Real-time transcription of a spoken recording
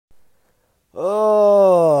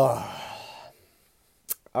Oh,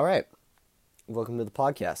 all right. Welcome to the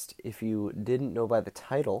podcast. If you didn't know by the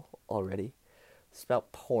title already, it's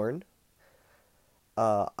about porn.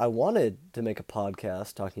 I wanted to make a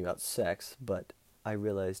podcast talking about sex, but I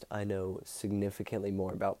realized I know significantly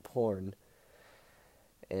more about porn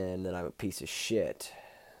and that I'm a piece of shit.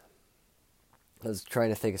 I was trying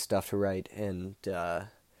to think of stuff to write, and I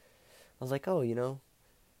was like,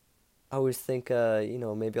 I always think,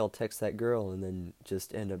 maybe I'll text that girl and then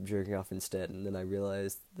just end up jerking off instead. And then I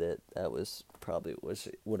realized that was probably was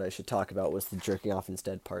what I should talk about was the jerking off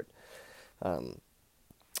instead part. Um,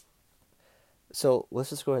 so let's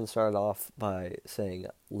just go ahead and start off by saying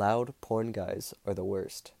loud porn guys are the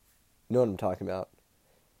worst. You know what I'm talking about?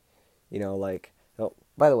 Oh,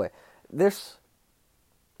 by the way, this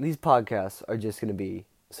these podcasts are just going to be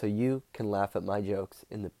so you can laugh at my jokes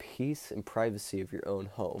in the peace and privacy of your own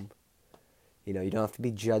home. You don't have to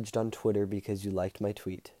be judged on Twitter because you liked my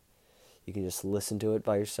tweet. You can just listen to it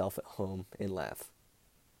by yourself at home and laugh.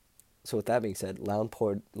 So with that being said, loud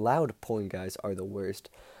porn guys are the worst.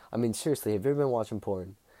 I mean, seriously, have you ever been watching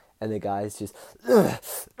porn and the guy's just,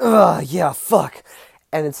 yeah, fuck.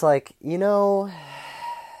 And it's like,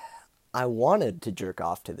 I wanted to jerk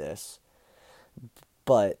off to this,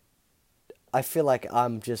 but I feel like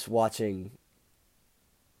I'm just watching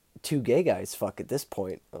two gay guys fuck at this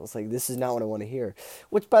point. I was like, this is not what I want to hear.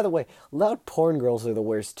 Which, by the way, loud porn girls are the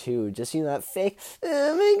worst too. Just, that fake,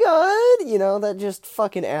 oh my god, that just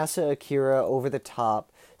fucking Asa Akira over the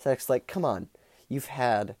top sex. Like, come on. You've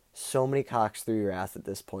had so many cocks through your ass at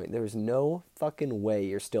this point. There's no fucking way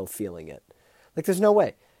you're still feeling it. Like, there's no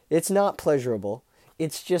way. It's not pleasurable.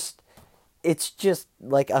 It's just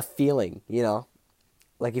like a feeling.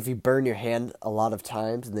 Like if you burn your hand a lot of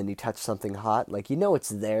times and then you touch something hot, like it's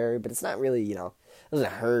there, but it's not really, it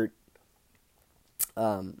doesn't hurt.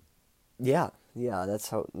 Yeah, that's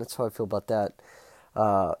how I feel about that.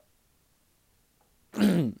 Uh,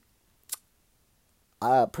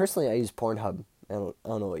 Personally, I use Pornhub. I don't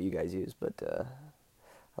know what you guys use, but I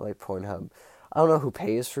like Pornhub. I don't know who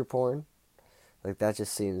pays for porn. Like that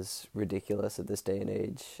just seems ridiculous at this day and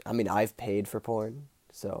age. I mean, I've paid for porn,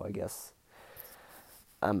 so I guess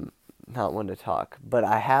I'm not one to talk, but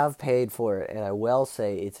I have paid for it, and I will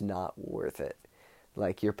say it's not worth it.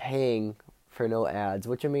 Like, you're paying for no ads,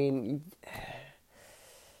 which, I mean,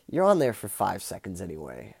 you're on there for 5 seconds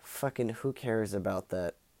anyway. Fucking who cares about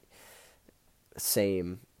that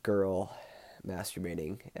same girl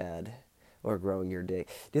masturbating ad or growing your dick?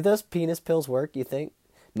 Do those penis pills work, you think?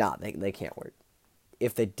 Nah, they can't work.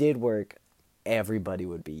 If they did work, everybody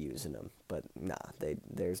would be using them, but nah,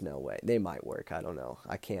 there's no way. They might work. I don't know.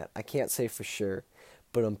 I can't say for sure,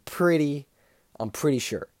 but I'm pretty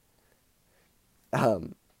sure. I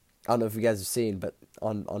don't know if you guys have seen, but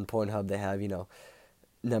on Pornhub they have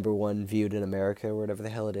number one viewed in America or whatever the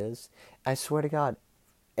hell it is. I swear to God,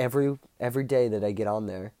 every day that I get on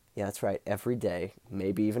there, yeah, that's right, every day,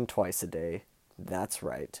 maybe even twice a day. That's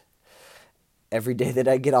right. Every day that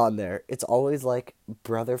I get on there, it's always like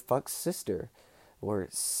brother fucks sister, or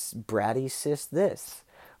bratty sis this,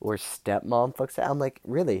 or stepmom fucks that. I'm like,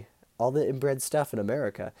 really? All the inbred stuff in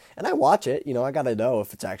America. And I watch it, I gotta know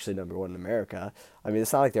if it's actually number one in America. I mean,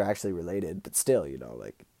 it's not like they're actually related, but still,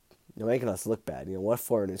 like, you're making us look bad. What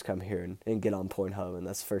foreigners come here and get on Pornhub, and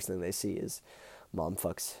that's the first thing they see is mom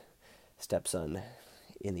fucks stepson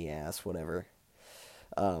in the ass, whatever.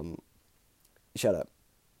 Um, Shut up.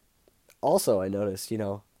 Also, I noticed,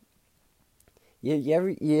 you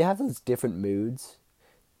have those different moods.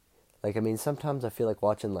 Like, I mean, sometimes I feel like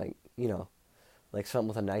watching, like, like something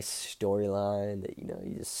with a nice storyline that,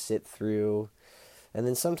 you just sit through. And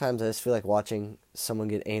then sometimes I just feel like watching someone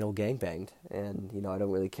get anal gangbanged. And, I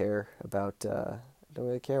don't really care about, I don't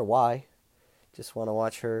really care why. Just want to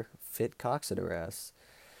watch her fit cocks at her ass.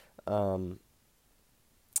 Um,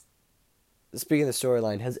 Speaking of the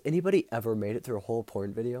storyline, has anybody ever made it through a whole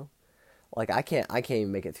porn video? Like I can't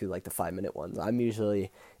even make it through like the 5 minute ones. I'm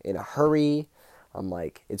usually in a hurry. I'm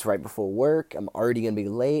like, it's right before work. I'm already gonna be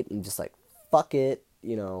late. I'm just like, fuck it,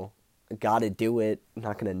 I gotta do it. I'm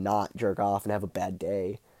not gonna not jerk off and have a bad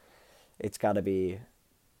day. It's gotta be.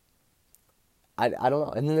 I don't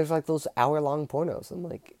know. And then there's like those hour-long pornos. I'm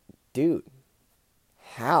like, dude,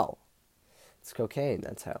 how? It's cocaine.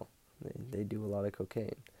 That's how. They do a lot of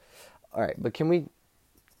cocaine. All right, but can we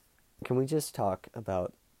just talk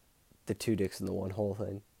about the two dicks in the one hole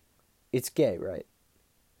thing? It's gay, right?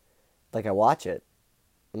 Like, I watch it,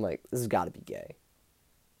 I'm like, this has got to be gay.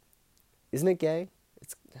 Isn't it gay?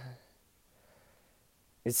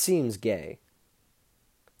 It seems gay.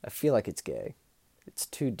 I feel like it's gay. It's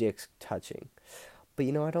two dicks touching.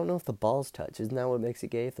 But, I don't know if the balls touch. Isn't that what makes it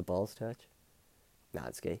gay, if the balls touch? Nah,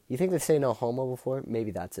 it's gay. You think they say no homo before?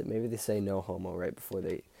 Maybe that's it. Maybe they say no homo right before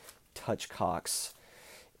they touch cocks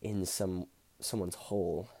in someone's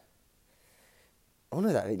hole. I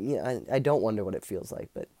wonder that. I don't wonder what it feels like,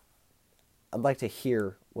 but I'd like to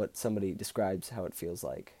hear what somebody describes how it feels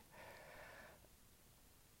like.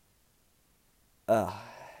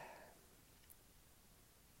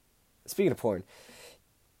 Speaking of porn,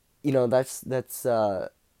 that's the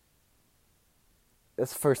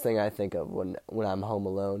first thing I think of when I'm home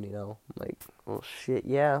alone. I'm like, well, shit,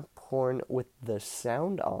 yeah, porn with the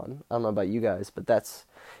sound on. I don't know about you guys, but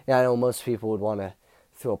I know most people would want to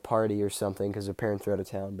throw a party or something because their parents are out of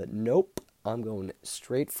town, but nope, I'm going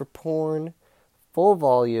straight for porn, full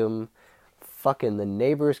volume. Fucking the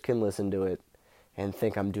neighbors can listen to it and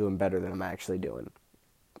think I'm doing better than I'm actually doing.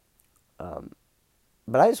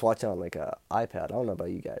 But I just watch it on like a iPad. I don't know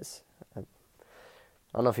about you guys. I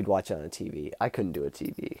don't know if you'd watch it on a TV. I couldn't do a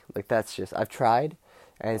TV. Like, that's just, I've tried,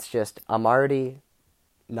 and it's just, I'm already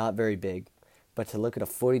not very big, but to look at a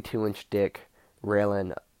 42-inch dick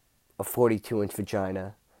railing a 42-inch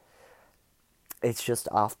vagina, it's just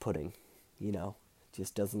off-putting, It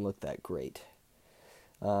just doesn't look that great.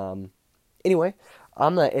 Anyway,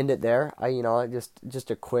 I'm gonna end it there.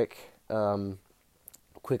 Just a quick little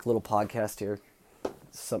podcast here,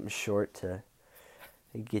 something short to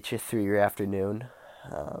get you through your afternoon.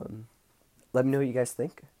 Let me know what you guys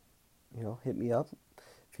think. Hit me up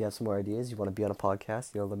if you have some more ideas. You want to be on a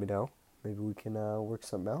podcast? Let me know. Maybe we can work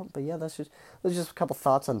something out. But yeah, that's just a couple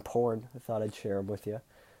thoughts on porn. I thought I'd share them with you.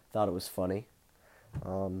 Thought it was funny.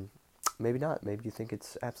 Maybe not. Maybe you think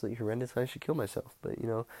it's absolutely horrendous and I should kill myself. But,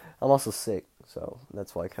 I'm also sick, so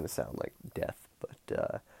that's why I kind of sound like death.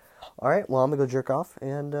 But, alright, well, I'm going to go jerk off,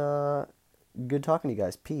 and good talking to you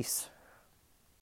guys. Peace.